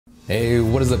Hey,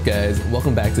 what is up guys?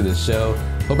 Welcome back to the show.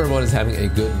 Hope everyone is having a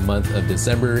good month of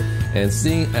December, and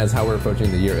seeing as how we're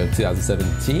approaching the year of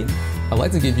 2017, I'd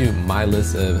like to give you my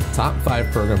list of top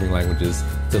 5 programming languages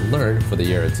to learn for the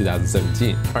year of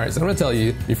 2017. Alright, so I'm going to tell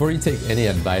you, before you take any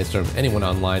advice from anyone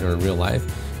online or in real life,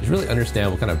 you should really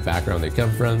understand what kind of background they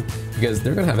come from, because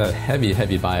they're going to have a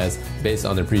heavy bias based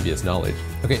on their previous knowledge.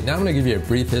 Okay, now I'm going to give you a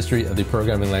brief history of the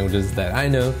programming languages that I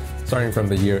know, starting from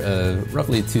the year of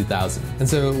roughly 2000. And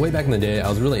so way back in the day, I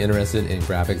was really interested in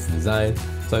graphics design,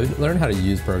 so I learned how to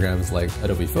use programs like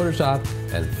Adobe Photoshop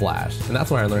and Flash. And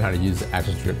that's when I learned how to use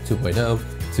ActionScript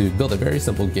 2.0 to build a very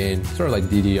simple game, sort of like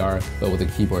DDR, but with the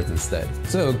keyboards instead.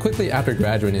 So quickly after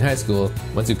graduating high school,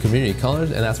 went to community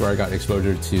college, and that's where I got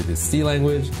exposure to the C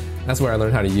language. That's where I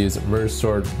learned how to use merge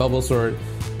sort, bubble sort,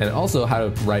 and also how to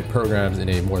write programs in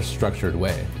a more structured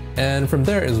way. And from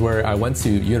there is where I went to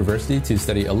university to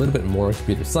study a little bit more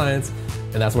computer science,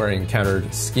 and that's where I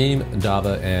encountered Scheme,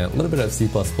 Java, and a little bit of C++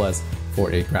 for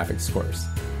a graphics course.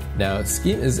 Now,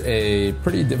 Scheme is a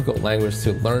pretty difficult language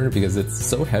to learn because it's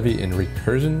so heavy in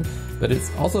recursion, but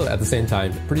it's also at the same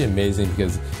time pretty amazing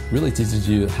because it really teaches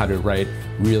you how to write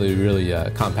really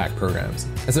compact programs.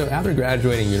 And so after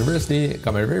graduating university, I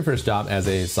got my very first job as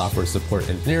a software support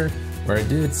engineer, where I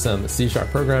did some C#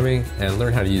 programming and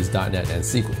learned how to use .NET and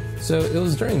SQL. So it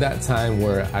was during that time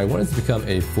where I wanted to become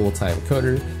a full-time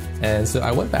coder, and so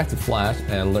I went back to Flash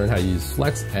and learned how to use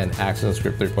Flex and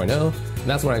ActionScript 3.0, and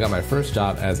that's when I got my first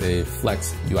job as a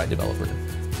Flex UI developer.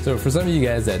 So for some of you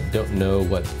guys that don't know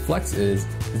what Flex is,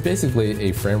 it's basically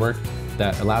a framework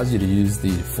that allows you to use the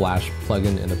Flash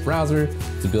plugin in the browser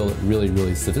to build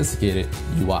really sophisticated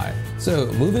UI.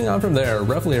 So moving on from there,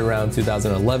 roughly around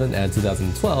 2011 and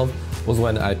 2012 was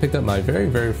when I picked up my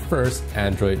very first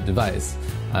Android device.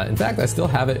 In fact, I still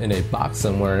have it in a box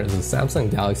somewhere. It's a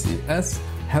Samsung Galaxy S,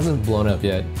 hasn't blown up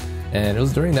yet. And it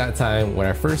was during that time when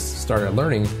I first started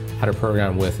learning how to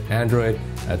program with Android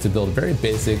to build very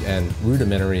basic and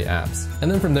rudimentary apps.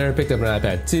 And then from there, I picked up an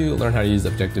iPad 2, learned how to use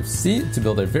Objective-C to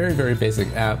build a very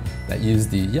basic app that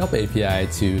used the Yelp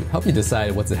API to help you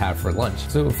decide what to have for lunch.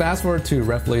 So fast forward to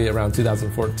roughly around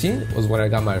 2014 was when I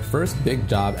got my first big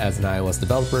job as an iOS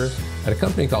developer at a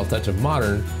company called Touch of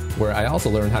Modern, where I also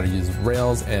learned how to use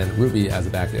Rails and Ruby as a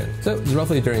backend. So it was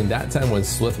roughly during that time when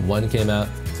Swift 1 came out,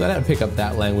 so I had to pick up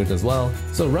that language as well.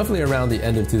 So roughly around the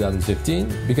end of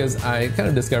 2015, because I kind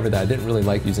of discovered that I didn't really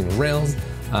like using Rails,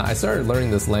 I started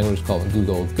learning this language called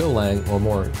Google Golang, or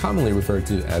more commonly referred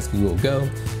to as Google Go,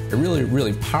 a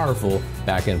really powerful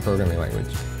backend programming language.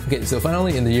 Okay, so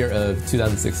finally in the year of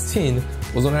 2016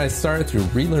 was when I started to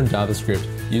relearn JavaScript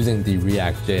using the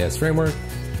ReactJS framework.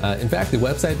 In fact, the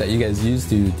website that you guys use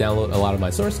to download a lot of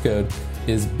my source code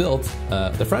is built,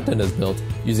 the front end is built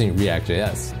using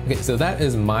ReactJS. Okay, so that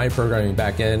is my programming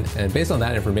backend, and based on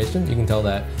that information, you can tell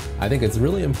that I think it's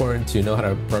really important to know how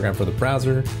to program for the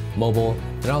browser, mobile,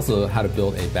 and also how to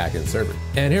build a backend server.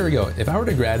 And here we go. If I were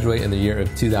to graduate in the year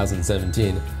of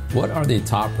 2017, what are the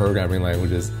top programming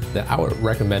languages that I would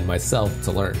recommend myself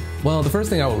to learn? Well, the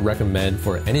first thing I would recommend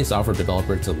for any software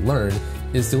developer to learn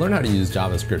is to learn how to use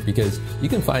JavaScript, because you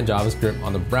can find JavaScript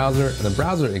on the browser, and the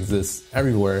browser exists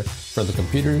everywhere from the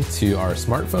computer to our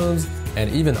smartphones and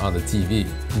even on the TV.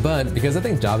 But because I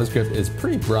think JavaScript is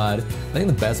pretty broad, I think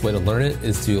the best way to learn it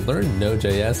is to learn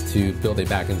NodeJS to build a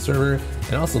backend server,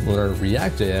 and also learn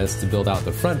ReactJS to build out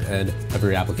the front end of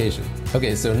your application.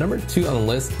 Okay, so number 2 on the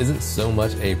list isn't so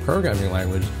much a programming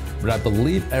language, but I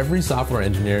believe every software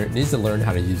engineer needs to learn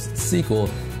how to use SQL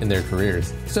in their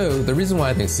careers. So the reason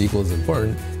why I think SQL is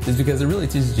important is because it really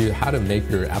teaches you how to make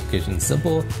your application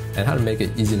simple and how to make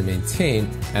it easy to maintain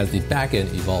as the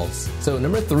backend evolves. So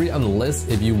number 3 on the list,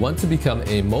 if you want to become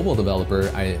a mobile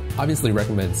developer, I obviously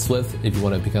recommend Swift if you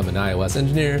want to become an iOS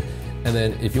engineer. And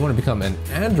then if you want to become an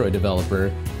Android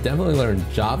developer, definitely learn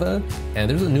Java, and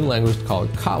there's a new language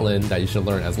called Kotlin that you should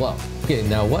learn as well. Okay,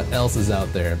 now what else is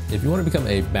out there? If you want to become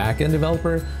a backend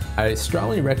developer, I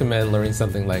strongly recommend learning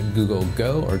something like Google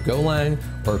Go or Golang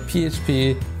or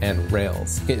PHP and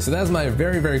Rails. Okay, so that's my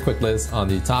very quick list on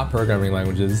the top programming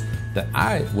languages that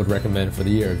I would recommend for the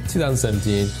year of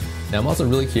 2017. Now I'm also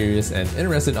really curious and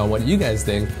interested on what you guys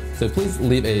think, so please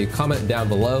leave a comment down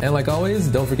below. And like always,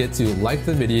 don't forget to like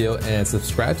the video and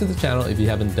subscribe to the channel if you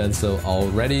haven't done so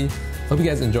already. Hope you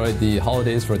guys enjoyed the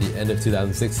holidays for the end of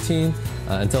 2016.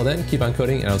 Until then, keep on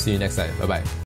coding, and I'll see you next time. Bye-bye.